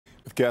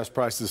Gas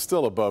prices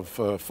still above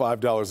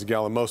 $5 a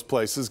gallon most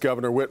places.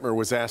 Governor Whitmer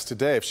was asked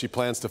today if she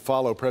plans to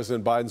follow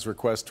President Biden's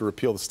request to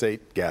repeal the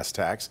state gas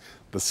tax,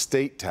 the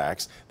state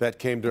tax. That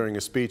came during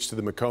a speech to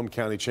the Macomb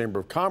County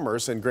Chamber of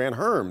Commerce, and Grant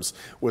Herms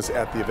was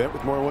at the event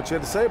with more on what she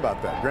had to say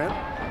about that. Grant?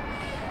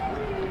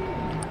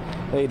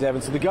 Hey,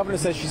 Devin. So the governor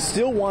says she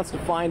still wants to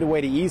find a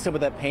way to ease some of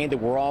that pain that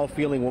we're all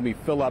feeling when we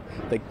fill up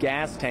the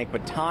gas tank,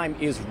 but time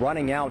is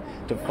running out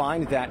to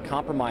find that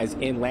compromise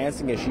in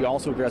Lansing, as she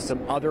also addressed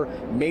some other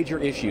major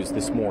issues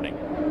this morning.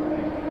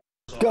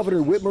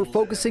 Governor Whitmer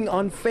focusing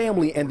on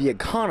family and the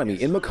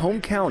economy in Macomb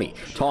County,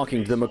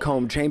 talking to the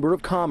Macomb Chamber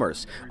of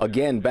Commerce,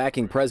 again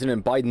backing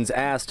President Biden's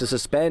ask to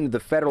suspend the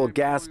federal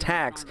gas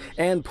tax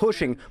and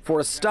pushing for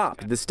a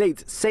stop to the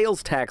state's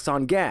sales tax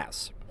on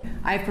gas.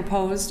 I've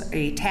proposed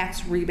a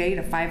tax rebate,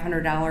 a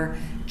 $500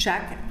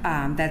 check.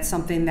 That's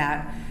something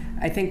that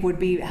I think would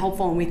be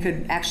helpful, and we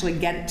could actually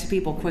get it to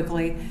people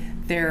quickly.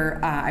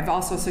 I've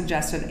also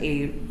suggested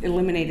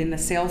eliminating the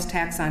sales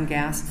tax on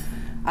gas,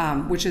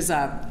 which is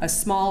a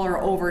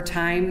smaller over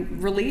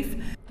time relief.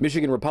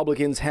 Michigan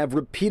Republicans have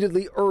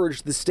repeatedly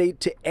urged the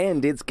state to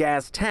end its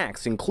gas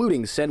tax,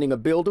 including sending a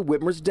bill to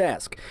Whitmer's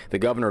desk. The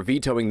governor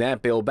vetoing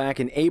that bill back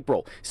in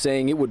April,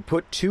 saying it would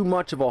put too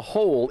much of a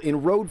hole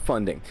in road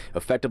funding,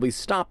 effectively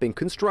stopping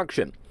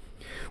construction.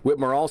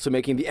 Whitmer also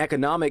making the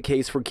economic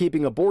case for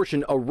keeping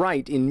abortion a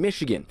right in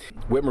Michigan.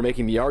 Whitmer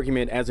making the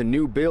argument as a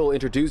new bill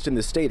introduced in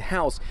the state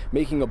house,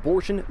 making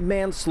abortion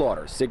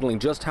manslaughter, signaling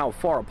just how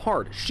far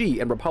apart she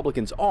and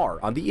Republicans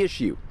are on the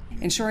issue.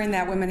 Ensuring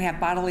that women have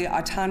bodily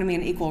autonomy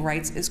and equal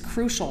rights is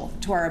crucial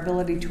to our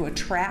ability to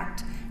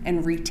attract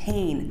and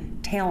retain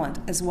talent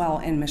as well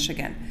in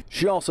Michigan.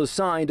 She also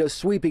signed a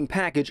sweeping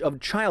package of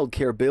child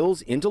care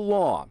bills into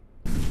law.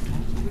 We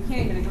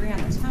can't even agree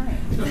on the time.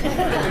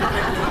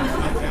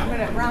 I'm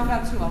going to round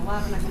up to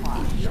 11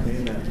 o'clock.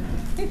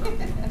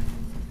 Amen.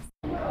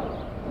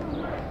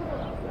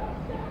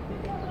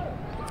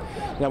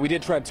 Now, we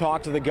did try to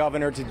talk to the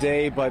governor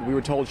today, but we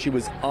were told she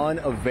was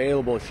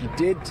unavailable. She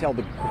did tell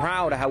the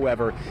crowd,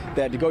 however,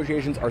 that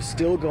negotiations are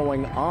still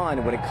going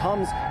on when it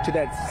comes to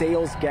that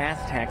sales gas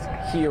tax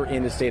here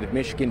in the state of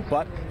Michigan.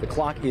 But the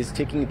clock is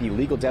ticking. The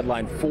legal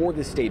deadline for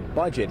the state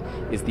budget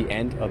is the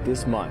end of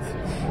this month.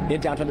 In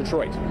downtown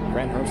Detroit,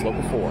 Grant Herms,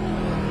 Local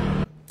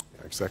 4.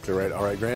 Exactly right. All right, Grant.